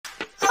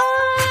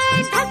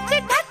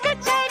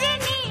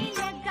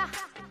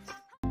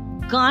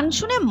গান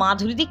শুনে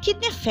মাধুরী দীক্ষিত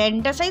নিয়ে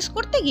ফ্যান্টাসাইজ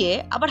করতে গিয়ে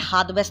আবার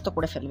হাত ব্যস্ত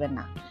করে ফেলবেন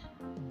না।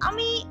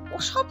 আমি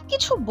ওসব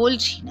কিছু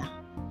বলছি না,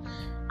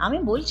 আমি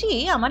বলছি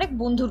আমার এক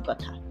বন্ধুর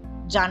কথা,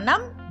 যার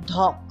নাম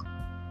ধক,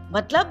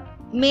 মতলব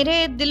মেরে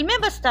দিল মে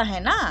বসতা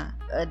হ্যায় না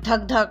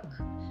ধক ধক,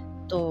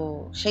 তো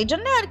সেই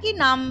জন্য আর কি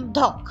নাম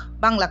ধক,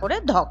 বাংলা করে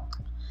ধক।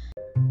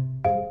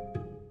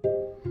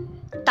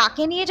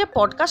 তাকে নিয়ে যে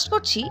পডকাস্ট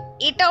করছি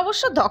এটা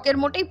অবশ্য ধকের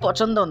মোটেই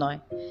পছন্দ নয়।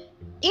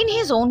 ইন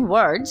হিজ ওন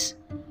ওয়ার্ডস,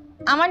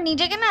 আমার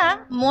নিজেকে না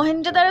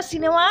মহেঞ্জোদারো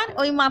সিনেমার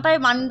ওই মাথায়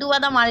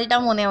মান্ডুয়াদা মালটা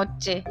মনে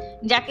হচ্ছে,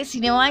 যাকে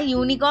সিনেমায়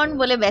ইউনিকর্ন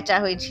বলে বেচা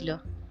হয়েছিল।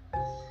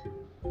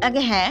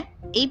 আগে হ্যাঁ,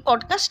 এই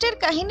পডকাস্টের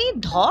কাহিনী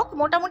ধক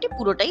মোটামুটি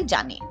পুরোটাই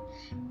জানে,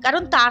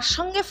 কারণ তার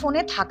সঙ্গে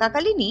ফোনে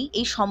থাকাকালীনই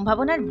এই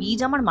সম্ভাবনার বীজ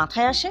আমার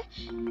মাথায় আসে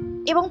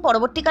এবং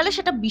পরবর্তীকালে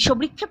সেটা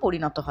বিষবৃক্ষে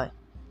পরিণত হয়।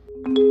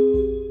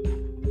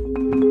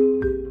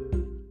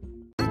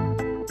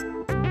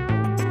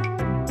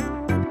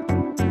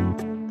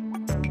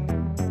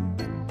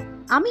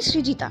 আমি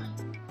সৃজিতা,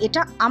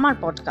 এটা আমার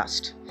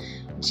পডকাস্ট।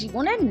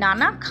 জীবনের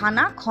নানা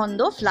খানা খন্দ,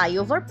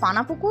 ফ্লাইওভার,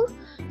 পানাপুকুর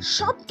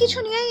সব কিছু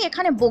নিয়েই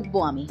এখানে বকবো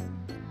আমি।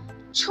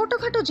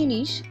 ছোটখাটো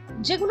জিনিস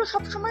যেগুলো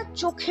সবসময়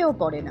চোখেও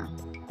পড়ে না,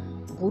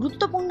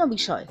 গুরুত্বপূর্ণ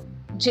বিষয়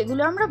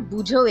যেগুলো আমরা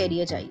বুঝেও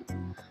এড়িয়ে যাই,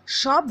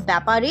 সব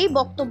ব্যাপারেই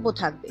বক্তব্য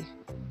থাকবে।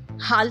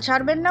 হাল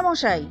ছাড়বেন না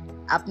মশাই,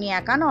 আপনি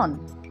একা নন।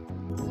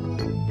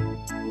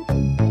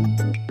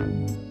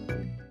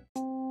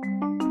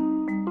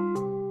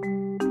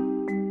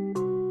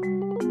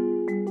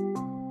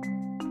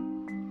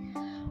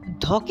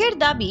 ধকের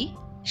দাবি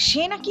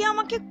সে নাকি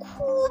আমাকে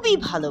খুবই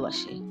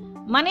ভালোবাসে,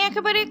 মানে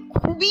একেবারে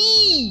খুবই।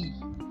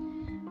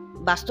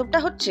 বাস্তবটা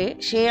হচ্ছে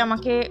সে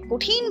আমাকে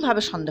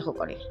কঠিনভাবে সন্দেহ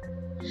করে।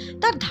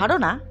 তার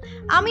ধারণা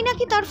আমি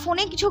নাকি তার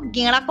ফোনে কিছু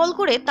গেঁড়া কল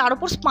করে তার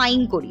উপর স্পাইং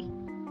করি,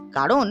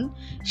 কারণ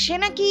সে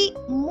নাকি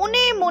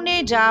মনে মনে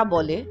যা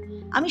বলে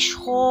আমি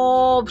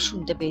সব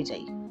শুনতে পেয়ে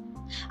যাই।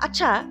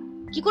 আচ্ছা,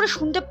 কি করে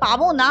শুনতে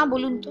পাবো না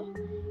বলুন তো?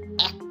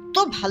 এত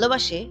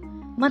ভালোবাসে,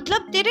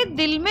 মতলব তেরে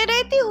দিল মে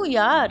রহতি হু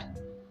ইয়ার।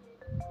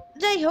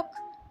 যাই হোক,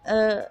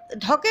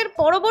 ধকের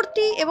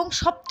পরবর্তী এবং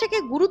সব থেকে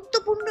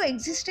গুরুত্বপূর্ণ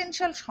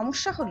এক্সিস্টেন্সিয়াল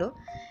সমস্যা হলো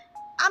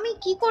আমি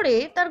কি করে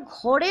তার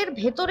ঘরের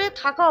ভেতরে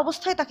থাকা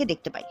অবস্থায় তাকে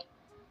দেখতে পাই।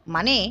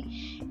 মানে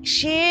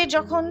সে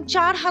যখন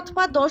 4 হাত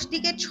পা 10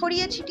 দিকে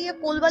ছড়িয়ে ছিটিয়ে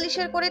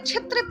কোলবালিশের করে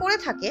ছেত্রে পড়ে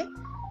থাকে,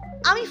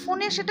 আমি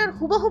ফোনে সেটার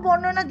হুবহু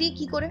বর্ণনা দিই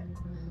কি করে?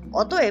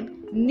 অতএব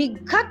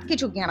নিঘাত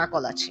কিছু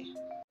গেঁড়াকল আছে।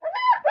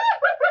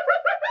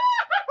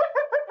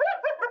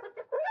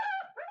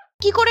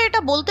 কি করে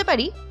এটা বলতে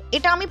পারি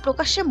এটা আমি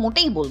প্রকাশ্যে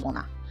মোটেই বলবো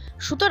না,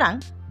 সুতরাং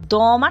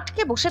দম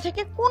আটকে বসে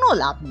থেকে কোনো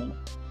লাভ নেই।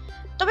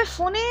 তবে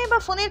ফোনে বা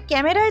ফোনের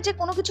ক্যামেরায় যে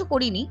কোনো কিছু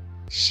করিনি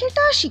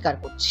সেটা স্বীকার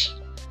করছি,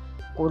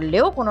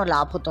 করলেও কোনো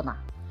লাভ হতো না,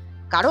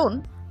 কারণ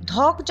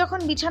ধক যখন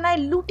বিছানায়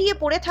লুটিয়ে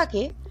পড়ে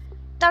থাকে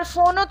তার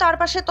ফোনও তার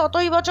পাশে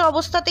ততই বচ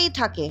অবস্থাতেই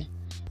থাকে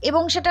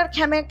এবং সেটার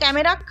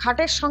ক্যামেরা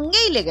খাটের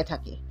সঙ্গেই লেগে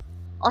থাকে,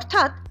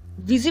 অর্থাৎ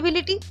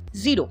ভিজিবিলিটি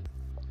 0।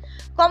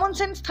 কমন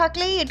সেন্স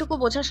থাকলেই এটুকু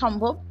বোঝা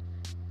সম্ভব,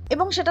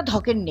 এবং সেটা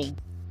ধকের নেই,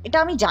 এটা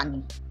আমি জানি।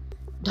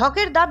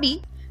 ধকের দাবি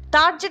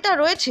তার যেটা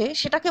রয়েছে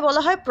সেটাকে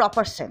বলা হয়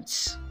প্রপার সেন্স।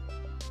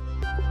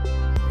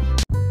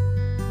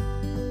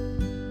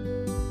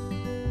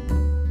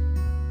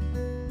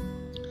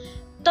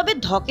 তবে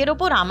ধকের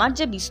ওপর আমার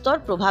যে বিস্তর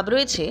প্রভাব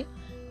রয়েছে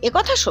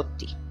একথা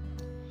সত্যি।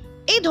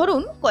 এই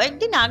ধরুন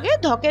কয়েকদিন আগে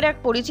ধকের এক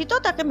পরিচিত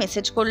তাকে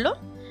মেসেজ করলো,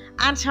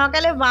 আজ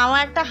সকালে বাবা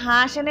একটা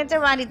হাঁস এনেছে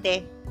বাড়িতে।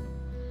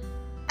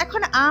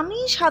 এখন আমি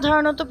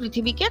সাধারণত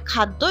পৃথিবীকে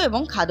খাদ্য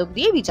এবং খাদক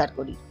দিয়ে বিচার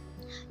করি।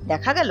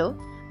 দেখা গেল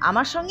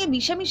আমার সঙ্গে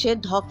মিশে মিশে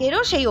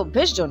ধকেরও সেই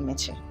অভ্যেস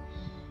জন্মেছে।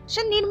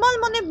 সে নির্মল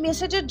মনে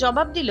মেসেজের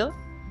জবাব দিল,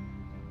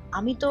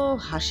 আমি তো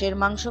হাঁসের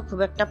মাংস খুব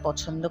একটা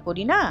পছন্দ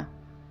করি না,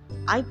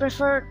 আই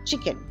প্রেফার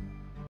চিকেন।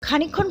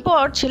 খানিকক্ষণ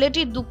পর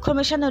ছেলেটির দুঃখ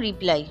মেশানো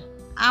রিপ্লাই,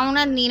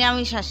 আমরা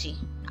নিরামিষাশী,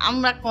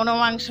 আমরা কোনো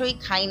মাংসই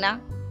খাই না,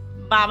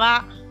 বাবা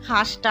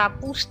হাঁসটা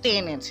পুষতে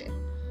এনেছে,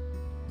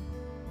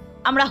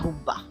 আমরা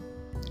হুব্বা।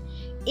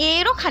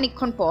 এরও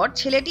খানিকক্ষণ পর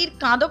ছেলেটির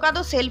কাঁদো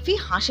কাঁদো সেলফি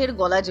হাঁসের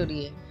গলা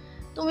জড়িয়ে,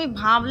 তুমি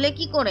ভাবলে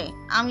কি করে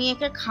আমি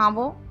একে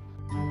খাবো?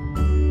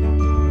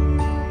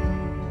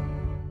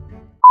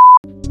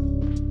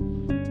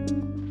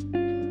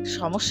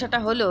 সমস্যাটা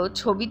হলো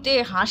ছবিতে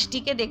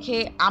হাঁসটিকে দেখে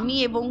আমি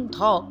এবং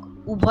ধক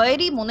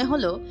উভয়েরই মনে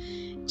হলো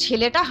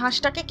ছেলেটা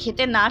হাঁসটাকে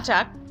খেতে না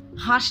চাক,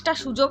 হাঁসটা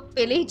সুযোগ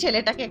পেলেই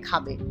ছেলেটাকে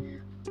খাবে।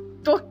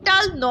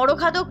 টোটাল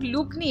নরখাদক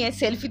লুক নিয়ে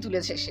সেলফি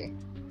তুলেছে সে।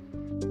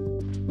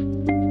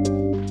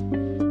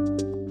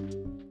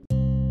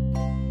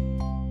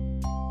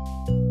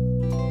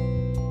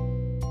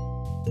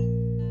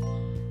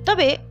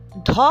 তবে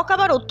ধক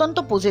আবার অত্যন্ত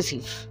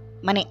পজেসিভ,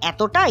 মানে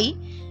এতটাই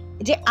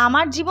যে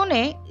আমার জীবনে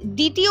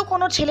দ্বিতীয়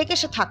কোনো ছেলেকে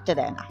সে থাকতে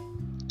দেয় না।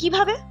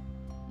 কিভাবে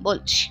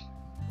বলছি।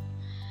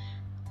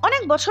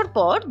 অনেক বছর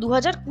পর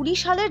 2020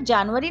 সালের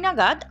জানুয়ারি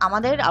নাগাদ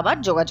আমাদের আবার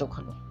যোগাযোগ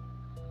হলো।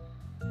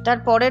 তার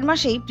পরের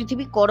মাসেই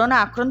পৃথিবী করোনা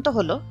আক্রান্ত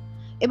হলো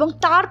এবং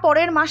তার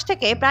পরের মাস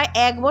থেকে প্রায়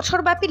 1 বছর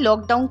ব্যাপী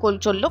লকডাউন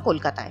চলল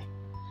কলকাতায়।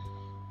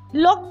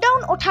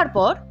 লকডাউন ওঠার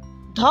পর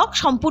ধক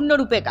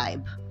সম্পূর্ণরূপে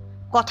গায়েব।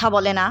 কথা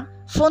বলে না,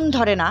 ফোন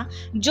ধরে না,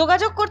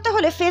 যোগাযোগ করতে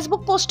হলে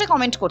ফেসবুক পোস্টে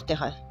কমেন্ট করতে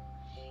হয়।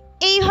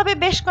 এইভাবে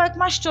বেশ কয়েক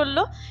মাস চলল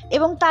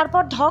এবং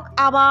তারপর ধক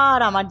আবার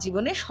আমার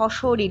জীবনে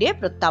সশরীরে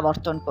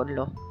প্রত্যাবর্তন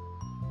করলো।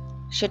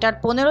 সেটার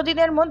 15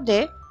 দিনের মধ্যে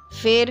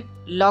ফের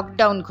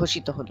লকডাউন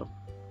ঘোষিত হলো।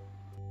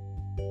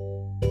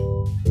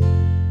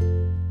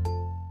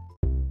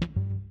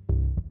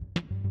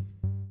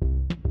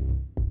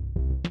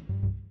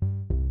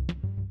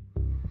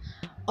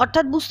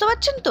 অর্থাৎ বুঝতে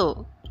পারছেন তো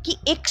কি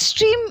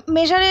এক্সট্রিম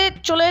মেজারে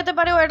চলে যেতে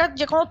পারে এটা,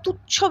 যে কোনো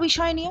তুচ্ছ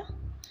বিষয় নিয়ে।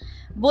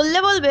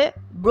 বলবে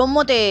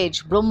ব্রহ্মতেজ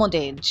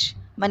ব্রহ্মতেজ,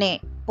 মানে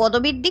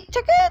পদবীর দিক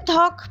থেকে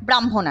ধক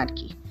ব্রাহ্মণ আর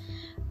কি।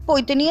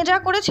 পৈতে নিয়ে যা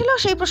করেছিল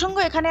সেই প্রসঙ্গ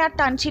এখানে আর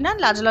টানছি না,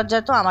 লাজ লজ্জা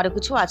তো আমারও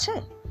কিছু আছে।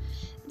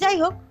 যাই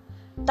হোক,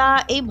 তা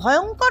এই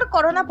ভয়ঙ্কর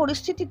করোনা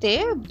পরিস্থিতিতে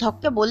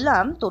ধককে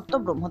বললাম, তোর তো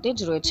ব্রহ্মতেজ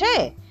রয়েছে,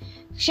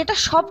 সেটা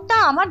সবটা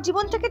আমার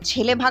জীবন থেকে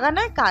ছেলে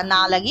ভাগানোয়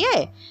না লাগিয়ে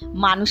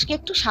মানুষকে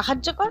একটু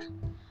সাহায্য কর।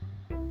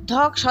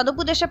 ধক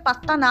সদুপদেশে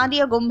পাত্তা না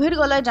দিয়ে গম্ভীর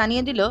গলায়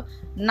জানিয়ে দিল,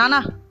 না না,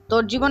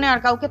 তোর জীবনে আর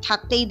কাউকে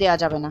থাকতেই দেয়া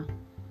যাবে না।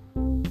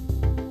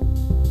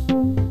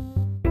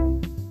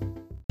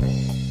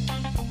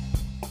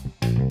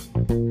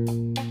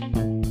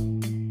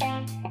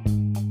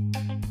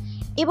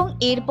 এবং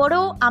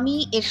এরপরেও আমি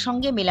এর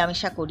সঙ্গে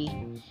মেলামেশা করি।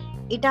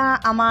 এটা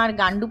আমার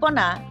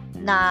গান্ডুপনা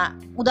না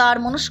উদার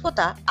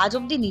মনস্কতা আজ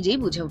অব্দি নিজেই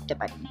বুঝে উঠতে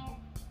পারিনি।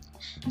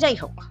 যাই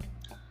হোক,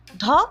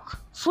 ধক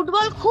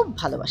ফুটবল খুব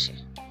ভালোবাসে।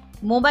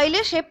 মোবাইলে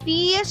সে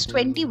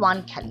PS21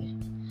 খেলে।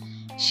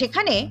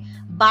 সেখানে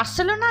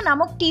বার্সেলোনা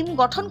নামক টিম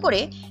গঠন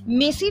করে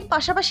মেসির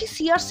পাশাপাশি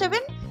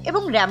CR7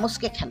 এবং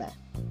র্যামোসকে খেলায়।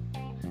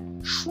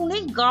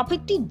 শুনেই গা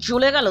পিত্তি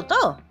জ্বলে গেল,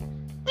 তো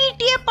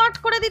পিটিয়ে পাঠ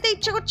করে দিতে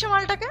ইচ্ছে করছে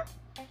মালটাকে।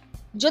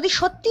 যদি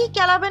সত্যিই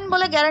খেলাবেন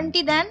বলে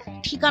গ্যারান্টি দেন,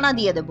 ঠিকানা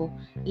দিয়ে দেব,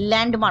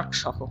 ল্যান্ডমার্ক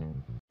সহ।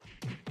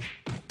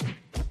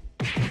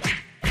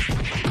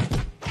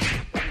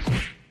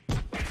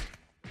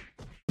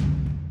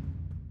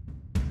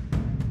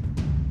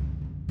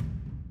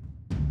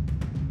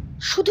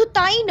 শুধু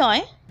তাই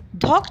নয়,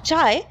 ধক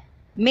চায়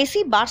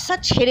মেসি বার্সা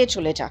ছেড়ে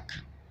চলে যাক।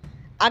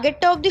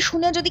 আগেরটা অবধি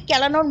শুনে যদি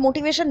খেলানোর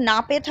মোটিভেশন না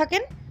পেয়ে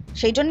থাকেন,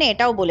 সেই জন্য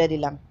এটাও বলে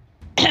দিলাম।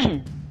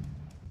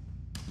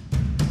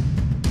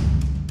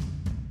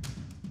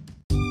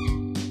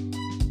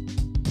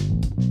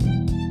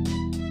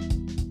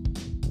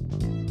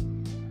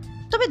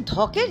 তবে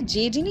ধকের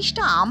যে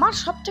জিনিসটা আমার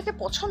সব থেকে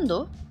পছন্দ,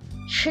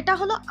 সেটা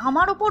হলো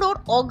আমার ওপর ওর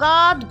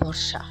অগাধ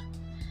ভরসা।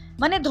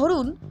 মানে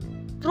ধরুন,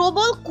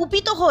 প্রবল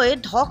কুপিত হয়ে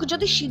ধক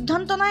যদি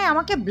সিদ্ধান্ত নেয়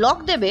আমাকে ব্লক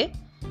দেবে,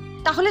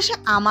 তাহলে সে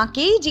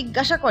আমাকেই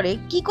জিজ্ঞাসা করে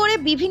কি করে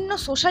বিভিন্ন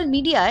সোশ্যাল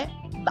মিডিয়ায়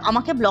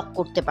আমাকে ব্লক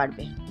করতে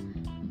পারবে।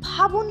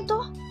 ভাবুন তো,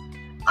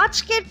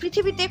 আজকের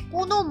পৃথিবীতে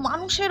কোনো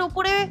মানুষের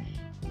উপরে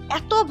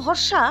এত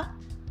ভরসা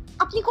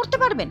আপনি করতে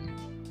পারবেন?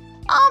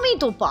 আমি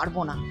তো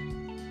পারবো না।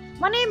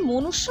 মানে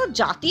মনুষ্য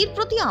জাতির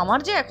প্রতি আমার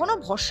যে এখনো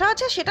ভরসা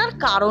আছে, সেটার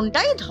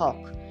কারণটাই ধক।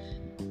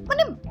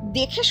 মানে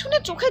দেখে শুনে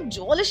চোখে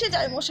জল এসে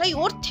যায় মশাই,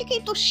 ওর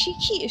থেকেই তো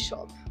শিখি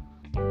এসব।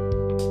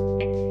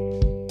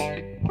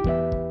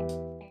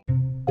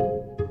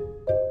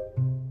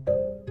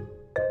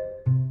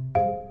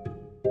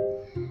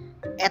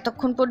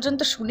 এতক্ষণ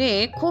পর্যন্ত শুনে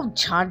খুব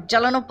ঝাঁট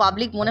জ্বালানো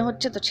পাবলিক মনে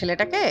হচ্ছে তো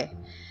ছেলেটাকে।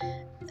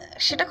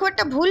 সেটা খুব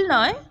একটা ভুল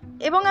নয়,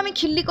 এবং আমি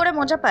খিল্লি করে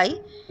মজা পাই,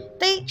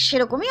 তাই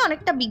সেরকমই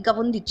অনেকটা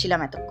বিজ্ঞাপন দিচ্ছিলাম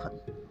এতক্ষণ।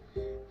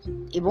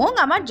 এবং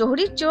আমার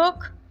জহুরির চোখ,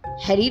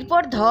 হ্যারির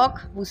পর ধক,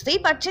 বুঝতেই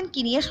পারছেন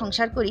কি নিয়ে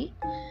সংসার করি।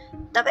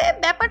 তবে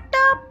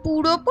ব্যাপারটা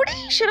পুরোপুরি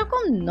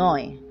সেরকম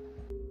নয়।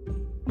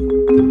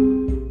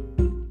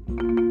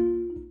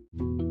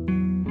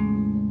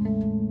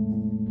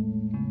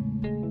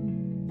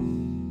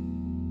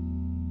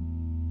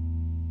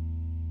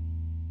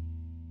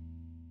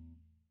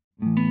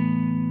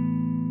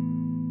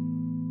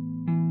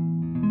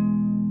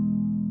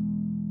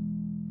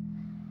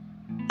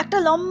 একটা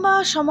লম্বা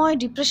সময়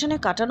ডিপ্রেশনে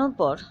কাটানোর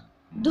পর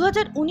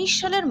 2019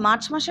 সালের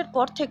মার্চ মাসের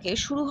পর থেকে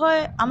শুরু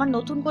হয় আমার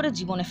নতুন করে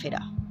জীবনে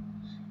ফেরা।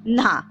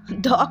 না,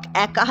 ধক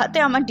একা হাতে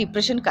আমার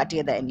ডিপ্রেশন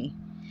কাটিয়ে দেয়নি।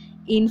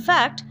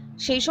 ইনফ্যাক্ট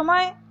সেই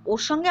সময়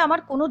ওর সঙ্গে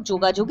আমার কোনো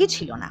যোগাযোগই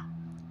ছিল না।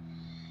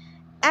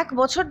 1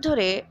 বছর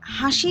ধরে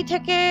হাসি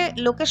থেকে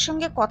লোকের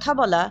সঙ্গে কথা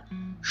বলা,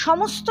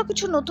 সমস্ত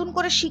কিছু নতুন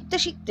করে শিখতে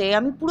শিখতে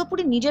আমি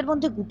পুরোপুরি নিজের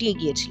মধ্যে গুটিয়ে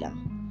গিয়েছিলাম।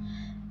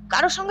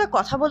 কারো সঙ্গে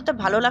কথা বলতে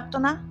ভালো লাগতো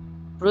না,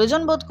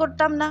 প্রয়োজন বোধ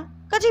করতাম না,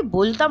 কাজেই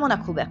বলতামও না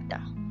খুব একটা।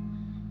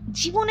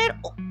 জীবনের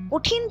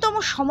কঠিনতম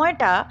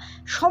সময়টা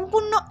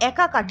সম্পূর্ণ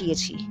একা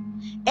কাটিয়েছি,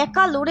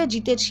 একা লড়ে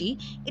জিতেছি।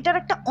 এটার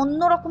একটা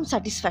অন্যরকম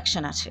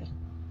স্যাটিসফ্যাকশন আছে।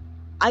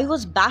 I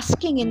was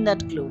basking in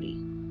that glory.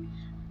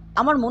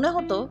 আমার মনে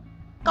হতো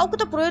কাউকে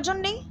তো প্রয়োজন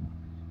নেই,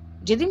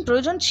 যেদিন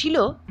প্রয়োজন ছিল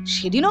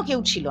সেদিনও কেউ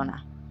ছিল না,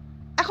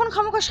 এখন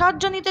খামোখা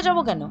সাহায্য নিতে যাব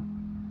কেন?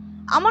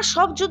 আমার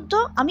সব যুদ্ধ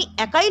আমি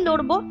একাই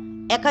লড়বো,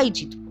 একাই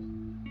জিতব।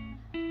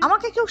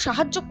 আমাকে কেউ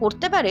সাহায্য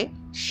করতে পারে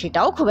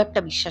সেটাও খুব একটা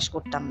বিশ্বাস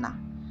করতাম না।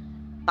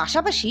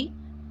 পাশাপাশি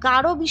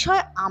কারো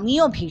বিষয়ে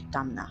আমিও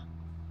ভিড়তাম না।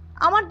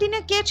 আমার দিনে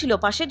কে ছিল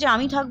পাশে যে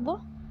আমি থাকবো?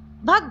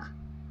 ভাগ,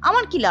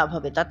 আমার কি লাভ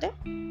হবে তাতে?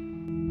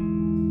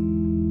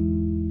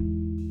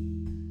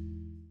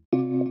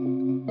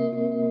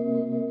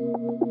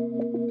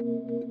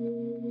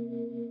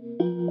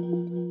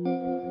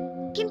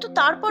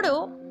 তারপরেও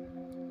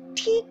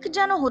ঠিক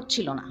যেন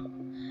হচ্ছিল না।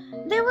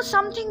 there was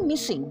something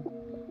missing।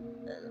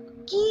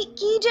 কি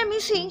কি যে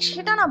মিসিং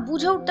সেটা না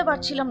বুঝে উঠতে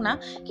পারছিলাম না,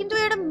 কিন্তু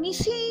একটা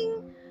মিসিং,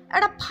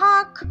 একটা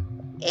ফাঁক,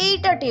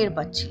 এইটা টের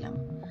পাচ্ছিলাম।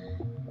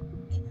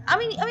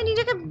 আমি আমি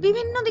নিজেকে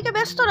বিভিন্ন দিকে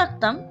ব্যস্ত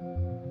রাখতাম,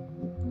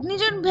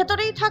 নিজের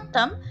ভেতরেই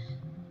থাকতাম।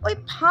 ওই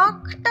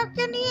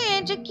ফাঁকটাকে নিয়ে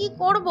যে কি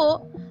করব,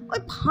 ওই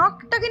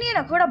ফাঁকটাকে নিয়ে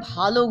না খুব একটা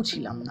ভালোও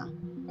ছিলাম না।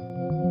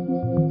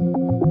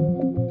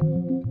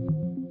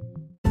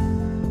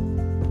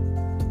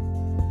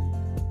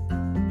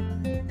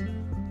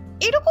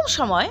 এরকম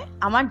সময়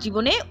আমার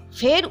জীবনে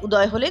ফের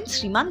উদয় হলেন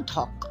শ্রীমান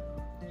ধক।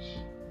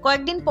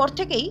 কয়েকদিন পর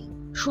থেকেই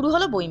শুরু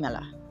হলো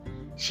বইমেলা।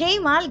 সেই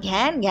মাল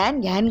ঘ্যান ঘ্যান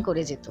ঘ্যান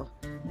করে যেত।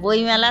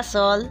 বইমেলা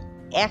চল,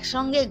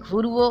 একসঙ্গে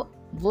ঘুরবো,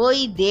 বই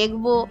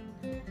দেখবো।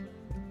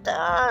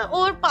 তা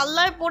ওর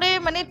পাল্লায় পড়ে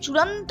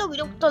চূড়ান্ত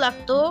বিরক্ত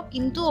লাগতো,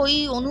 কিন্তু ওই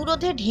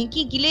অনুরোধে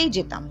ঢেঁকি গিলেই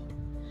যেতাম।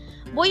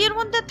 বইয়ের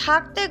মধ্যে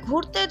থাকতে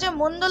ঘুরতে যে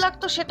মন্দ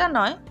লাগতো সেটা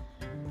নয়,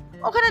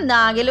 ওখানে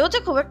না গেলেও যে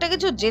খুব একটা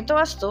কিছু যেত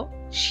আসতো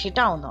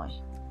সেটাও নয়।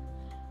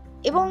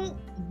 এবং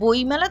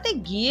বইমেলাতে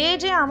গিয়ে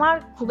যে আমার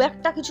খুব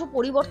একটা কিছু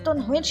পরিবর্তন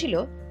হয়েছিল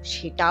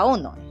সেটাও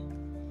নয়।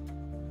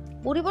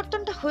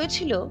 পরিবর্তনটা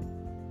হয়েছিল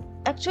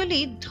অ্যাকচুয়ালি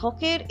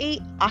ধকের এই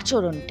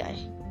আচরণটায়।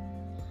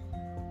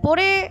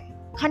 পরে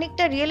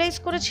খানিকটা রিয়েলাইজ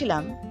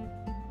করেছিলাম,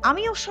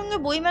 আমি ওর সঙ্গে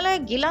বইমেলায়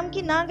গেলাম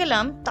কি না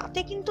গেলাম তাতে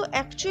কিন্তু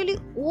অ্যাকচুয়ালি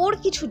ওর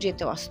কিছু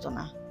যেতে আসতো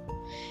না।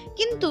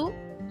 কিন্তু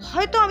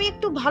হয়তো আমি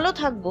একটু ভালো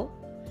থাকবো,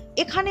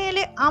 এখানে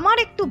এলে আমার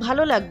একটু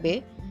ভালো লাগবে,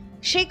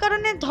 সেই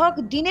কারণে ধক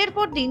দিনের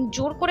পর দিন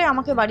জোর করে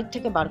আমাকে বাড়ির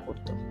থেকে বার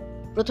করত।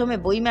 প্রথমে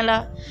বইমেলা,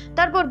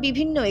 তারপর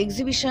বিভিন্ন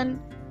এক্সিবিশন,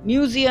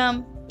 মিউজিয়াম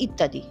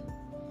ইত্যাদি।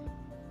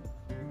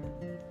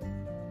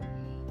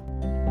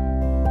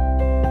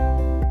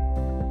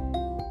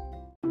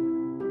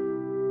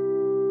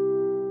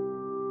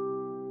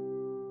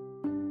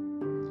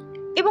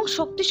 এবং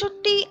সত্যি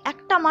সত্যি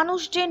একটা মানুষ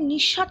যে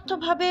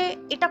নিঃস্বার্থভাবে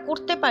এটা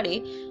করতে পারে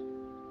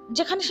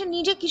যেখানে সে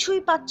নিজে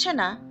কিছুই পাচ্ছে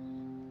না,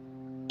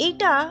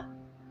 এইটা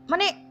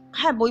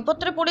হ্যাঁ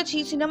বইপত্রে পড়েছি,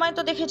 সিনেমায়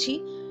তো দেখেছি,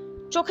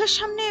 চোখের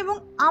সামনে এবং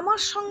আমার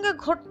সঙ্গে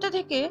ঘটতে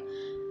থেকে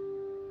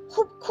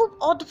খুব খুব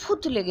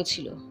অদ্ভুত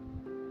লেগেছিল।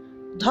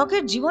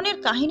 ধকের জীবনের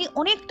কাহিনী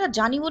অনেকটা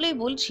জানি বলেই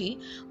বলছি,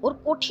 ওর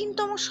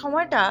কঠিনতম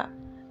সময়টা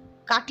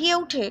কাটিয়ে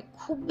উঠে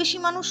খুব বেশি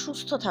মানুষ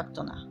সুস্থ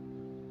থাকতো না।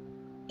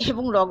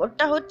 এবং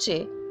রগরটা হচ্ছে,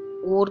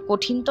 ওর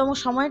কঠিনতম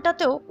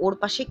সময়টাতেও ওর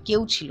পাশে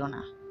কেউ ছিল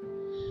না,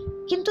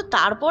 কিন্তু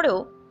তারপরেও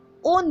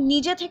ও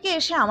নিজে থেকে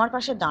এসে আমার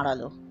পাশে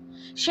দাঁড়ালো।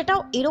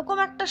 সেটাও এরকম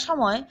একটা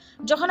সময়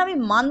যখন আমি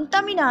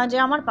মানতামই না যে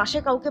আমার পাশে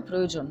কাউকে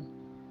প্রয়োজন।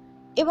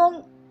 এবং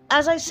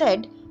অ্যাজ আই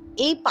সেড,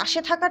 এই পাশে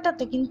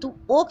থাকাটাতে কিন্তু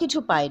ও কিছু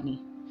পায়নি,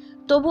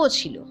 তবুও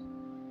ছিল।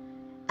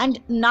 And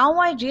now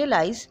I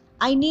realise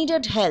I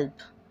needed help.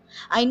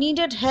 I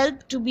needed help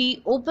to be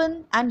open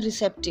and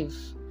receptive.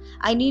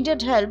 I needed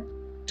help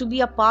to be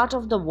a part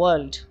of the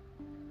world.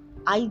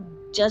 I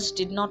just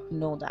did not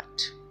know that.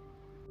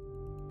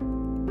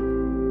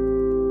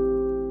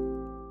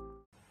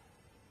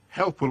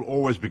 Help will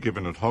always be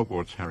given at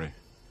Hogwarts, Harry,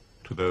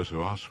 to those who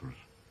ask for it.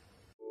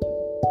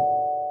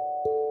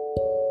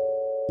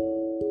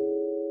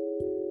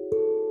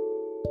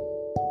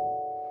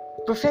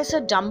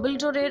 Professor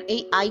ডাম্বলডোরের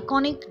এই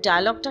iconic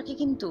ডায়লগটাকে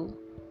কিন্তু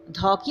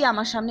ধকই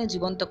আমার সামনে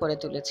জীবন্ত করে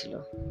তুলেছিল।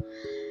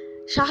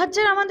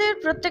 সাহায্যের আমাদের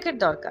প্রত্যেকের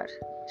দরকার,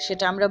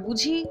 সেটা আমরা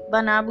বুঝি বা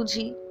না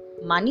বুঝি,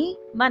 মানি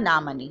বা না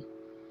মানি।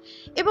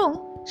 এবং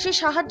সেই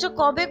সাহায্য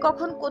কবে,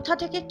 কখন, কোথা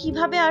থেকে,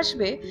 কিভাবে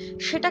আসবে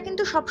সেটা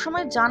কিন্তু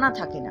সবসময় জানা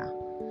থাকে না।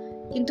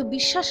 কিন্তু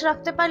বিশ্বাস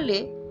রাখতে পারলে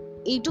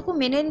এইটুকু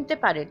মেনে নিতে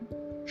পারেন,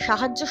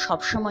 সাহায্য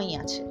সবসময়ই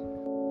আছে।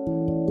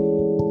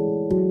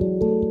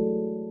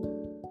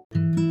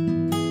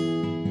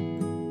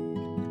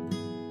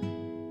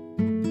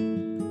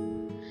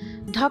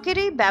 ধকের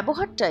এই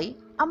ব্যবহারটাই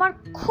আমার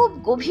খুব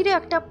গভীরে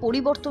একটা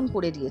পরিবর্তন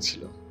করে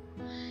দিয়েছিল।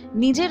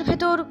 নিজের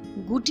ভেতর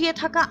গুটিয়ে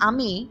থাকা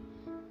আমি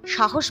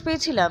সাহস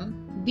পেয়েছিলাম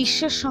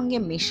বিশ্বের সঙ্গে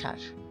মেশার।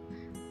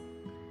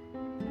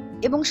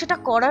 এবং সেটা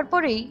করার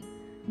পরেই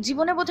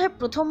জীবনে বোধহয়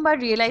প্রথমবার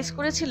রিয়েলাইজ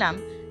করেছিলাম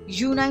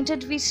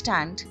United we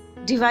stand,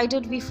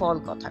 divided we fall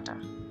কথাটা।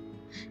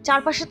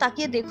 চারপাশে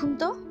তাকিয়ে দেখুন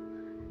তো,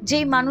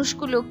 যেই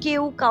মানুষগুলো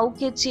কেউ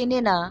কাউকে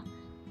চেনে না,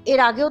 এর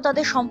আগেও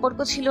তাদের সম্পর্ক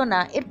ছিল না,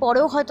 এর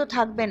পরেও হয়তো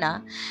থাকবে না,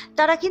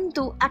 তারা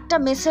কিন্তু একটা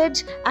মেসেজ,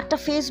 একটা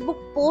ফেসবুক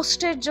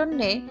পোস্টের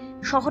জন্যে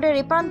শহরের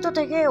এ প্রান্ত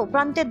থেকে ও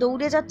প্রান্তে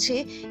দৌড়ে যাচ্ছে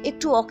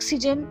একটু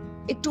অক্সিজেন,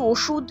 একটু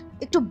ওষুধ,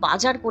 একটু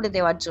বাজার করে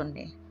দেওয়ার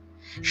জন্যে।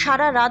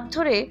 সারা রাত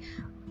ধরে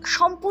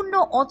সম্পূর্ণ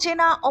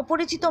অচেনা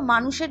অপরিচিত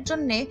মানুষের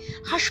জন্যে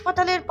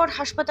হাসপাতালের পর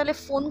হাসপাতালে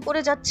ফোন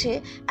করে যাচ্ছে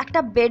একটা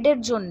বেডের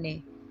জন্যে,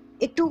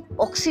 একটু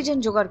অক্সিজেন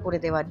জোগাড় করে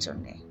দেওয়ার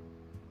জন্যে।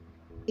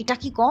 এটা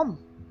কি কম?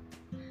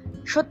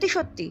 সত্যি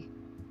সত্যি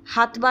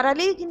হাত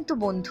বাড়ালেই কিন্তু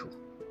বন্ধু,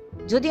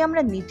 যদি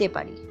আমরা নিতে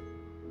পারি।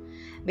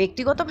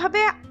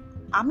 ব্যক্তিগতভাবে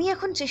আমি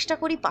এখন চেষ্টা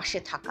করি পাশে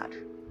থাকার।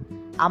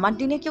 আমার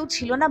দিনে কেউ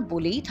ছিল না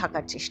বলেই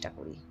থাকার চেষ্টা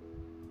করি।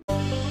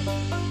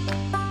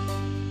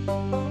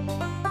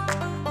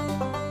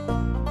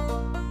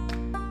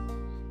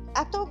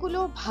 এতগুলো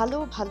এতগুলো ভালো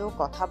ভালো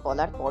কথা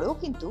বলার পরেও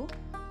কিন্তু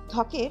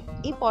ধকের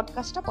এই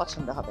পডকাস্টটা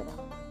পছন্দ হবে না।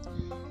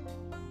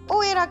 ও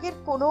এর আগের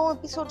কোনো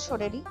এপিসোড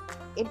শোনেনি,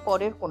 এর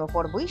পরের কোনো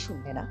পর্বই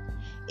শুনবে না।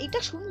 এইটা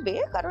শুনবে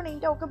কারণ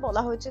এইটা ওকে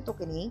বলা হয়েছে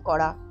তোকে নিয়েই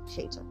করা,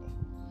 সেই জন্য।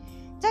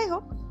 যাই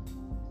হোক,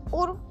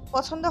 ওর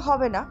পছন্দ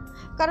হবে না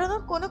কারণ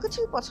ওর কোনো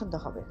কিছুই পছন্দ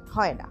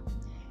হয় না।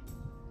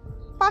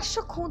 500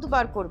 খুঁত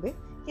বার করবে,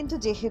 কিন্তু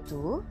যেহেতু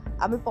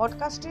আমি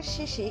পডকাস্টের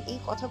শেষে এই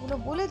কথাগুলো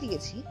বলে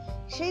দিয়েছি,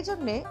 সেই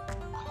জন্যে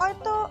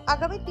হয়তো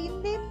আগামী 3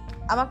 দিন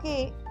আমাকে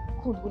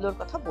খুঁতগুলোর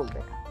কথা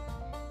বলবে না।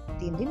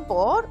 3 দিন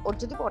পর ওর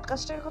যদি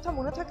পডকাস্টের কথা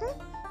মনে থাকে,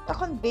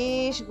 তখন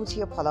বেশ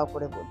গুছিয়ে ফলাও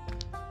করে বলবে।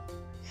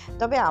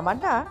 তবে আমার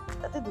না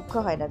তাতে দুঃখ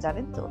হয় না,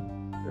 জানেন তো।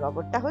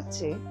 রবরটা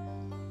হচ্ছে,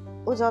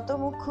 ও যত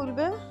মুখ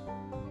খুলবে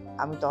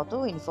আমি তত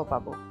ইনফো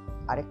পাবো,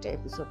 আরেকটা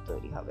এপিসোড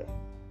তৈরি হবে।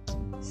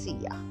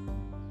 সিয়া।